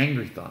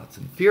angry thoughts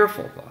and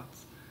fearful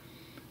thoughts,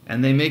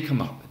 and they may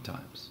come up at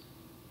times.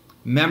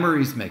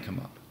 Memories may come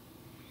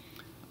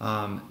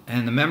up,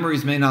 and the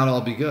memories may not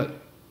all be good.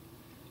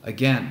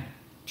 Again,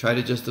 try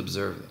to just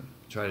observe them.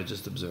 Try to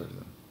just observe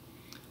them.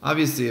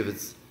 Obviously, if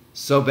it's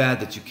so bad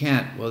that you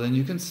can't, well, then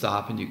you can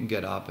stop and you can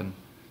get up and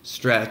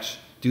stretch,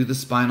 do the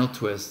spinal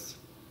twists,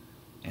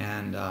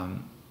 and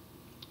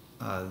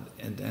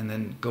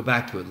then go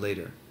back to it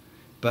later.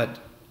 But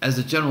as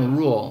a general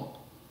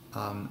rule,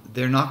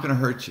 they're not going to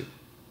hurt you.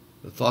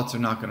 The thoughts are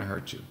not going to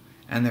hurt you,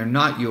 and they're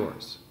not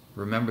yours.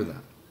 Remember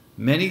that.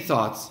 Many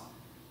thoughts,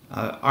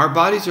 our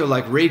bodies are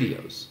like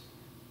radios,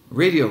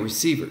 radio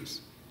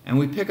receivers, and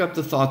we pick up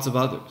the thoughts of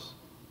others.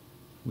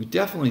 We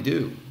definitely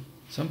do.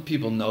 Some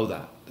people know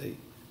that.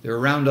 They're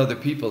around other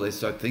people, they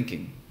start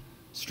thinking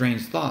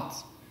strange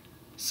thoughts.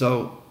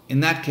 So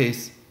in that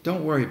case,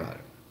 don't worry about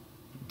it.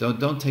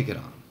 Don't take it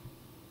on.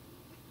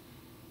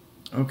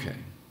 Okay.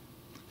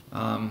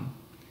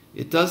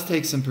 It does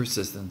take some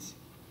persistence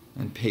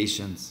and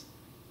patience,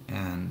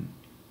 and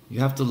you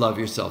have to love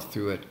yourself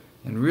through it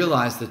and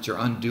realize that you're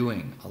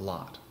undoing a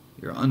lot.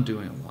 You're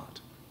undoing a lot.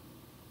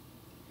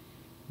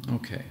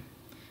 Okay.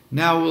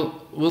 Now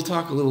we'll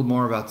talk a little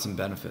more about some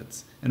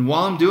benefits. And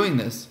while I'm doing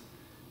this,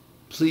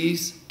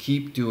 please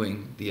keep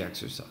doing the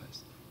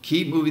exercise.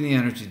 Keep moving the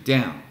energy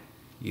down.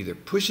 Either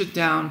push it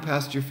down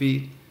past your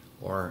feet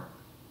or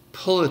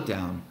pull it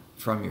down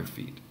from your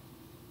feet.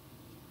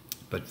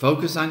 But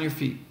focus on your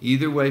feet.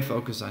 Either way,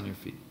 focus on your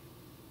feet.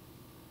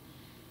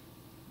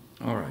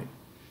 All right.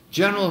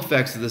 General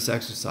effects of this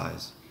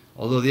exercise.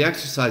 Although the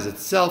exercise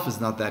itself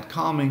is not that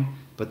calming,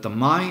 but the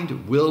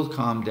mind will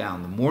calm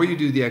down. The more you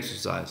do the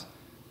exercise,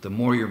 the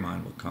more your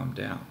mind will calm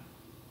down.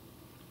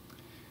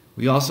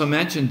 We also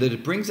mentioned that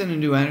it brings in a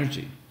new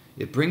energy.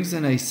 It brings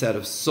in a set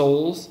of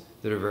souls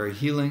that are very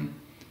healing,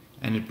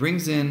 and it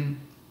brings in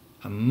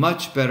a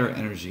much better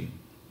energy.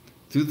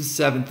 Through the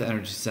 7th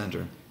energy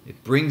center,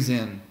 it brings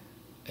in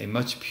a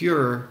much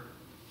purer,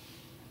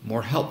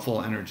 more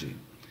helpful energy.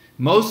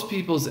 Most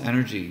people's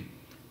energy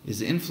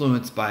is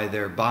influenced by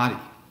their body.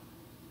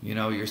 You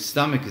know, your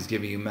stomach is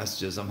giving you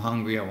messages, I'm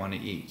hungry, I want to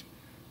eat.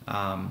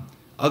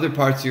 Other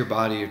parts of your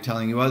body are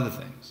telling you other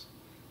things,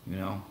 you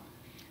know.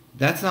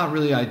 That's not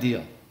really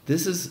ideal.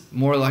 This is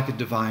more like a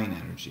divine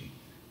energy.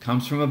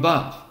 Comes from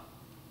above,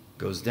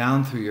 goes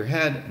down through your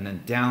head and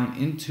then down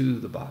into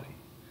the body.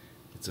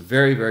 It's a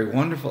very, very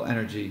wonderful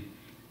energy.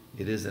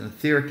 It is an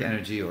etheric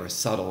energy or a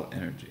subtle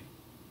energy.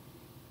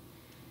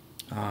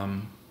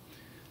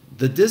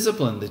 The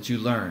discipline that you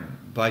learn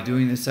by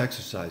doing this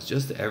exercise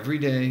just every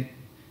day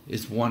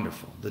is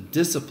wonderful. The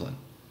discipline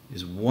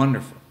is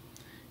wonderful.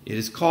 It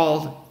is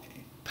called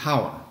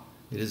power.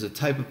 It is a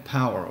type of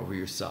power over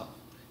yourself.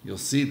 You'll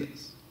see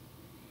this.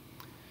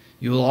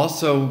 You'll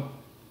also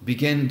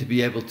begin to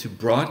be able to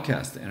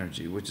broadcast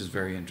energy, which is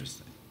very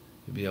interesting.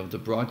 You'll be able to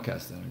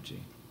broadcast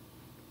energy.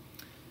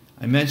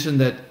 I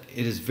mentioned that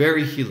it is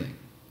very healing.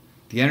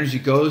 The energy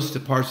goes to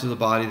parts of the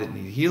body that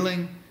need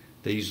healing.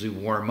 They usually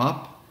warm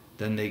up,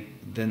 then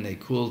they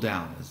cool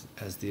down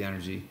as the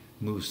energy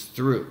moves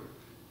through.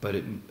 But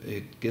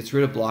it gets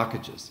rid of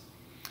blockages.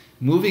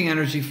 Moving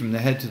energy from the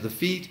head to the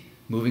feet,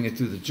 moving it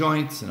through the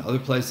joints and other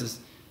places,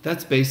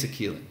 that's basic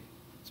healing.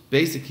 It's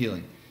basic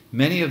healing.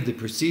 Many of the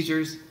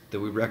procedures that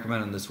we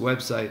recommend on this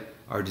website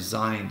are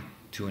designed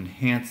to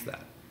enhance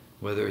that,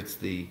 whether it's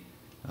the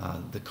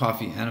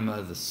coffee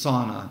enema, the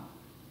sauna,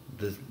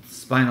 the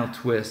spinal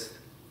twist,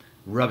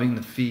 rubbing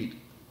the feet.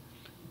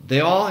 They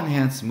all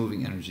enhance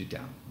moving energy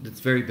down. It's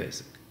very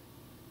basic.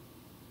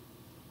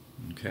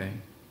 Okay?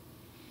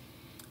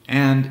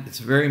 And it's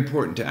very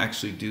important to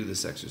actually do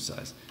this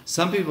exercise.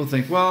 Some people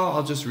think, well,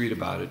 I'll just read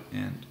about it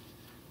and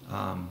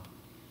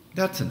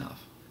that's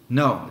enough.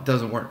 No, it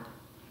doesn't work.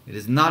 It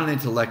is not an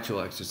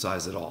intellectual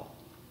exercise at all.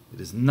 It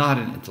is not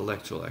an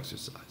intellectual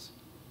exercise.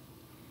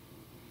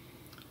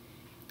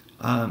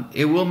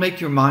 It will make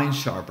your mind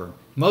sharper.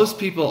 Most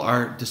people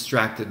are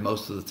distracted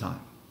most of the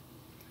time.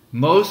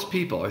 Most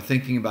people are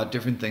thinking about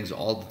different things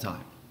all the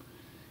time.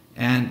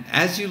 And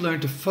as you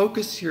learn to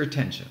focus your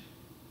attention,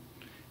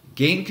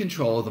 gain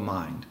control of the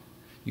mind,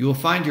 you will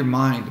find your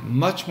mind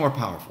much more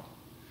powerful.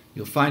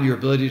 You'll find your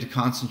ability to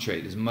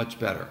concentrate is much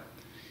better.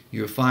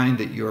 You'll find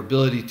that your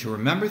ability to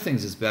remember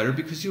things is better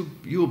because you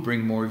will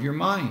bring more of your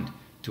mind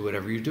to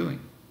whatever you're doing.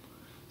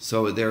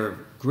 So there are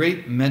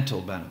great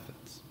mental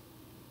benefits.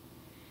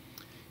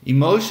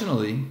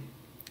 Emotionally,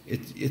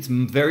 it's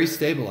very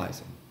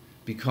stabilizing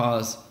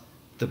because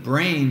the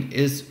brain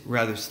is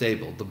rather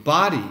stable. The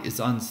body is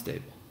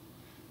unstable.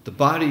 The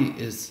body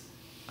is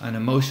an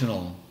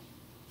emotional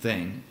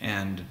thing,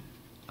 and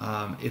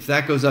if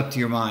that goes up to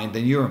your mind,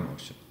 then you're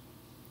emotional.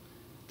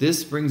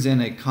 This brings in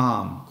a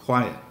calm,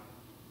 quiet,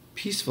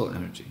 peaceful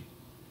energy,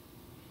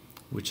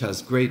 which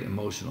has great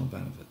emotional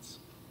benefits.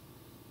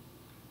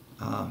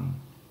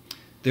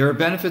 There are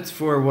benefits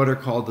for what are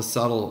called the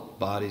subtle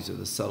bodies or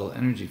the subtle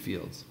energy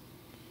fields.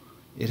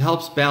 it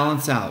helps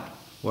balance out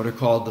what are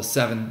called the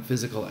 7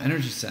 physical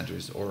energy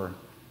centers, or,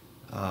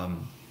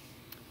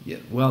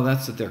 well,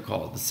 that's what they're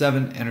called, the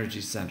 7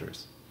 energy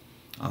centers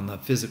on the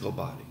physical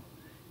body.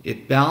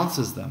 It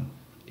balances them.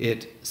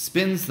 It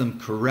spins them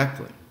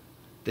correctly.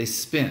 They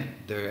spin,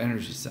 their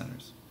energy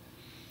centers.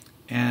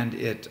 And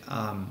it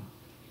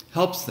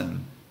helps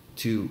them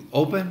to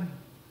open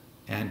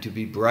and to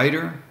be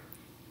brighter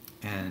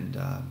and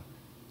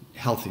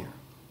healthier.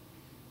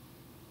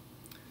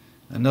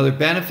 Another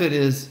benefit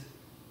is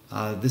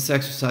this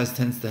exercise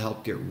tends to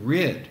help get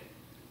rid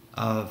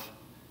of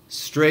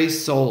stray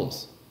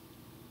souls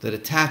that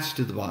attach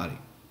to the body.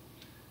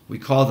 We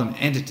call them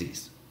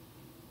entities.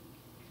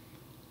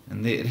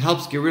 And it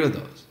helps get rid of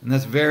those. And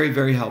that's very,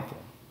 very helpful.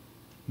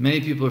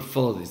 Many people are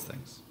full of these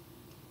things.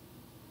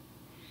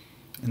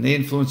 And they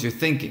influence your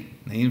thinking.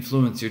 They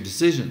influence your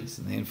decisions.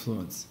 And they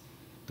influence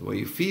the way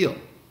you feel.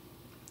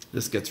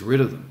 This gets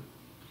rid of them.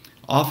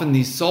 Often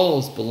these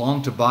souls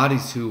belong to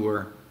bodies who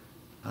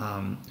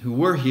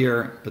were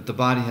here, but the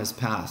body has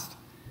passed.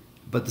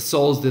 But the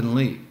souls didn't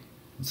leave.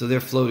 And so they're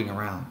floating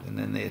around. And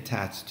then they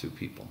attach to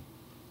people.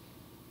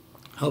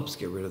 Helps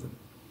get rid of them.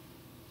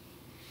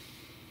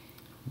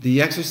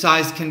 The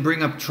exercise can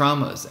bring up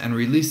traumas and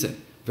release it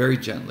very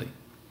gently.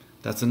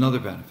 That's another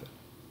benefit.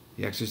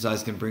 The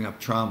exercise can bring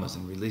up traumas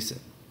and release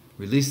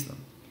them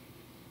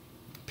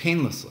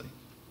painlessly.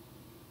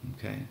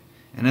 Okay?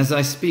 And as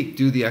I speak,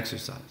 do the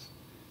exercise.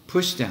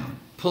 Push down,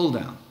 pull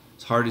down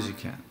as hard as you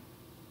can.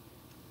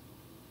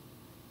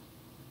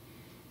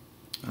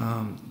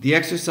 The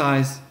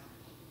exercise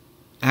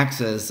can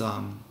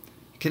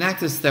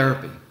act as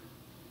therapy.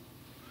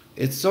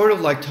 It's sort of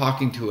like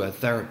talking to a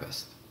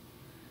therapist.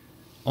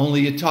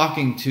 Only you're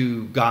talking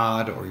to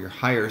God or your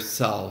higher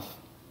self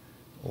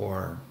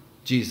or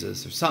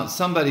Jesus or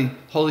somebody,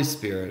 Holy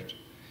Spirit.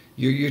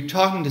 You're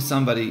talking to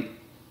somebody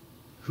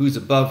who's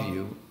above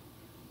you,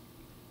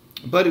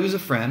 but who's a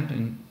friend,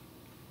 and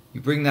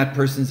you bring that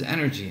person's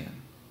energy in.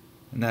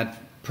 And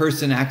that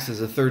person acts as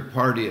a third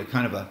party, a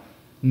kind of a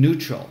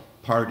neutral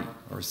party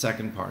or a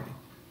second party.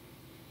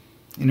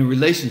 In a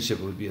relationship,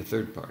 it would be a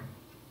third party.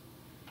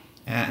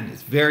 And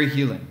it's very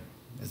healing.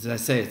 As I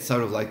say, it's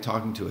sort of like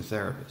talking to a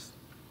therapist.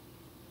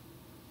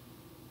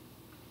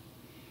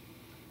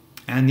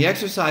 And the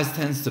exercise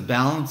tends to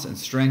balance and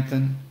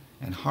strengthen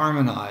and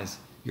harmonize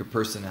your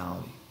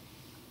personality.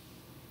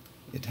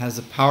 It has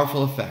a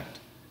powerful effect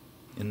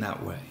in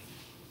that way.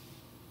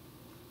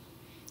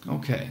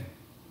 Okay.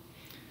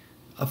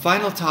 A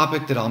final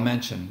topic that I'll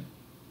mention,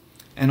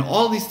 and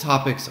all these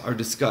topics are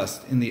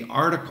discussed in the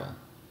article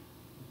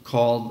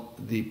called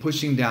the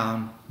Pushing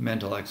Down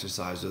Mental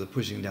Exercise, or the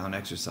Pushing Down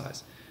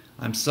Exercise.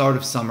 I'm sort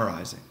of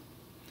summarizing.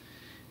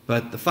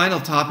 But the final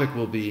topic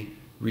will be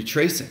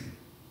retracing,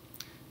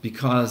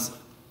 because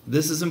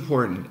this is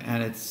important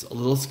and it's a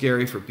little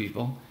scary for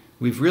people.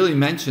 We've really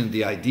mentioned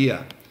the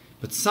idea,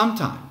 but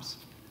sometimes,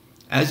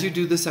 as you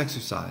do this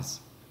exercise,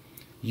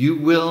 you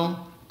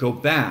will go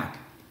back.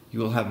 You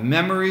will have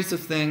memories of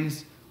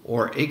things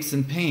or aches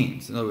and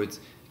pains. In other words,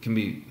 it can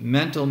be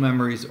mental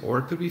memories or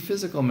it could be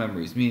physical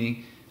memories,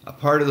 meaning a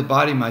part of the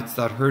body might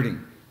start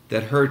hurting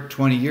that hurt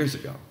 20 years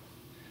ago.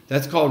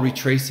 That's called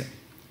retracing.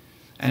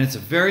 And it's a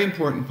very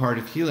important part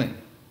of healing.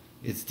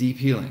 It's deep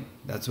healing.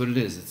 That's what it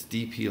is. It's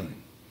deep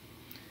healing.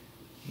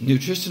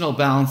 Nutritional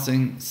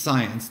balancing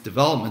science,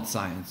 development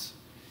science,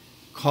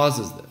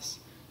 causes this.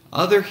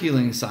 Other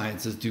healing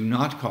sciences do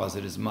not cause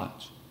it as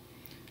much.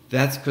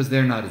 That's because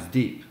they're not as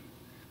deep.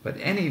 But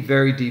any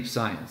very deep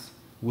science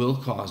will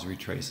cause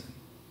retracing.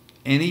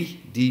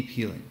 Any deep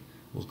healing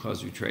will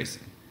cause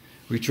retracing.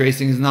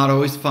 Retracing is not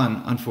always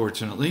fun,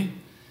 unfortunately,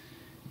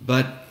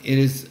 but it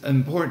is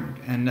important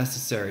and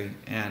necessary,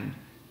 and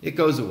it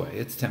goes away.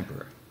 It's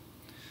temporary.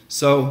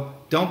 So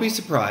don't be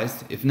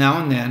surprised if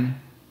now and then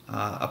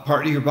a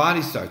part of your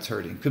body starts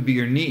hurting. It could be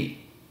your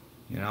knee,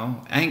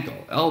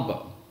 ankle,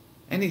 elbow,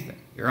 anything,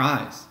 your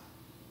eyes.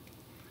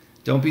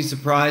 Don't be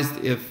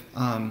surprised if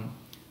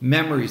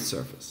memories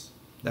surface.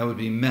 That would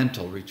be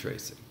mental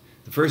retracing.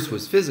 The first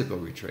was physical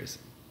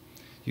retracing.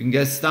 You can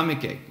get a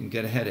stomach ache, you can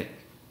get a headache.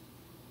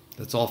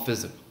 That's all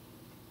physical.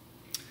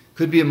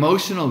 Could be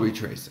emotional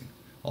retracing.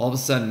 All of a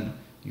sudden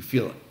you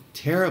feel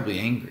terribly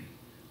angry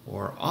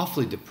or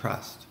awfully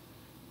depressed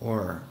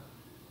or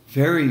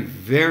very,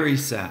 very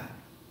sad.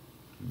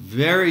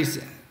 Very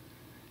sad.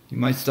 You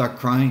might start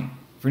crying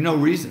for no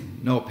reason,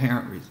 no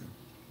apparent reason.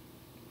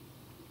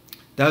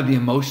 That would be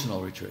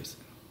emotional retracing.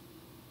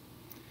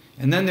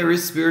 And then there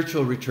is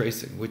spiritual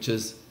retracing, which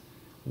is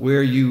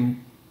where you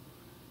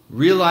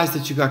realize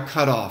that you got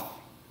cut off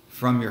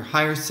from your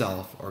higher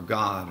self or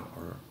God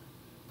or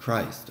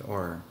Christ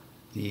or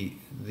the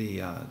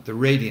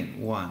radiant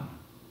one,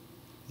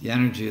 the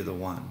energy of the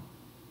one.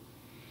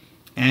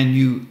 And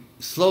you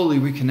slowly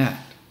reconnect.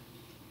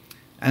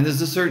 And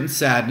there's a certain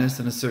sadness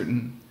and a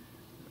certain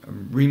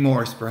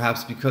remorse,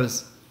 perhaps,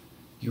 because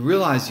you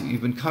realize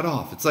you've been cut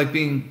off. It's like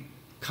being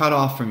cut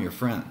off from your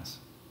friends,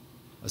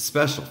 a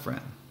special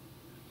friend.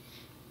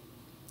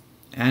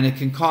 And it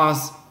can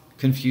cause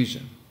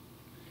confusion.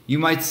 You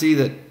might see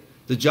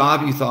that the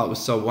job you thought was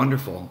so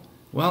wonderful,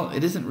 well,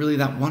 it isn't really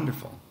that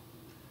wonderful.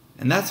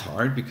 And that's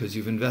hard because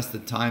you've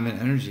invested time and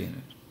energy in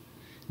it.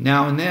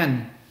 Now and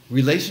then,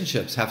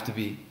 relationships have to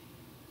be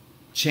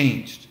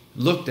changed,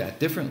 looked at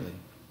differently.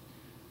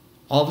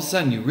 All of a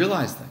sudden, you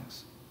realize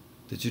things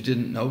that you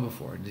didn't know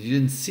before, that you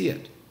didn't see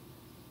it.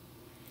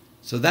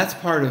 So that's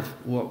part of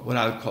what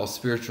I would call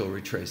spiritual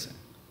retracing.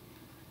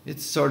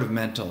 It's sort of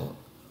mental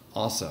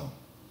also,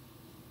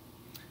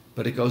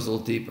 but it goes a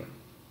little deeper.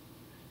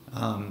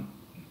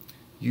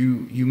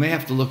 You may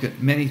have to look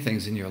at many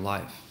things in your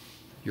life,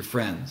 your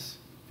friends,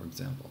 for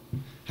example,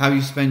 how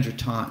you spend your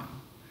time,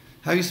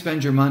 how you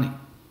spend your money,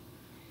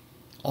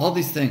 all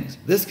these things.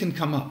 This can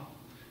come up,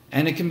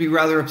 and it can be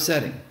rather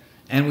upsetting.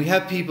 And we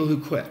have people who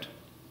quit.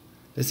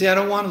 They say, I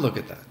don't want to look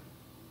at that.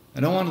 I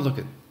don't want to look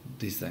at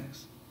these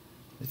things.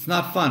 It's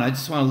not fun. I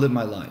just want to live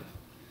my life.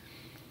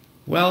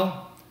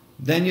 Well,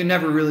 then you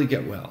never really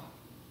get well.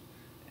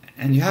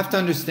 And you have to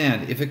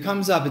understand, if it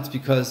comes up, it's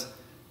because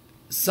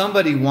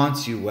somebody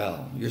wants you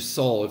well, your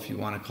soul, if you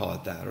want to call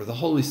it that, or the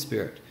Holy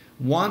Spirit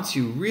wants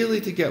you really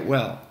to get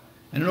well.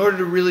 And in order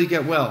to really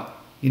get well,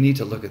 you need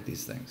to look at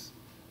these things.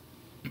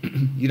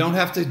 You don't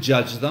have to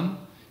judge them.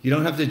 You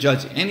don't have to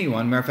judge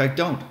anyone. Matter of fact,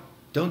 don't.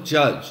 Don't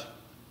judge.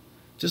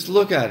 Just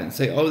look at it and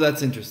say, oh,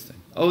 that's interesting.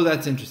 Oh,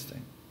 that's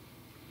interesting.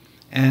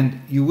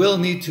 And you will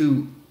need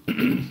to,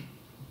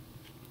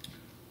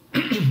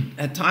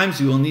 at times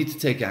you will need to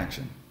take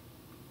action.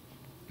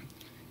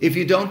 If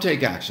you don't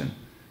take action,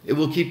 it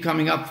will keep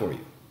coming up for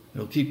you. It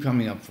will keep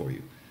coming up for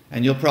you.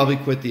 And you'll probably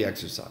quit the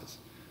exercise.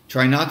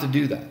 Try not to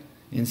do that.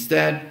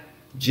 Instead,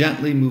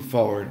 gently move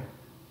forward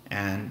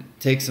and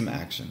take some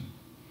action.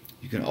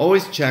 You can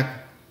always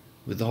check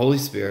with the Holy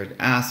Spirit.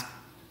 Ask,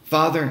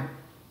 Father,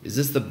 is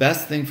this the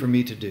best thing for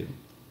me to do?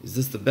 Is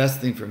this the best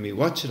thing for me?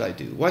 What should I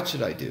do? What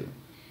should I do?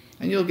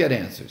 And you'll get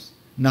answers.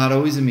 Not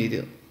always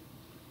immediately.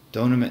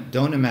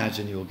 Don't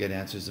imagine you will get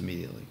answers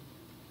immediately.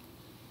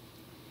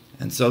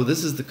 And so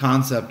this is the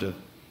concept of,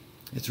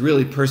 it's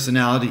really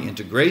personality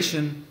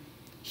integration,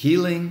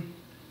 healing,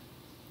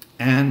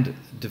 and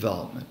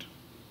development.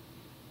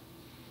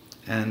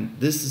 And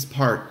this is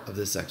part of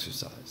this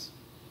exercise.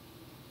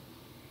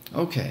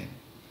 Okay,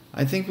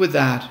 I think with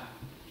that,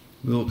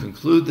 we will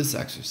conclude this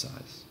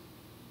exercise.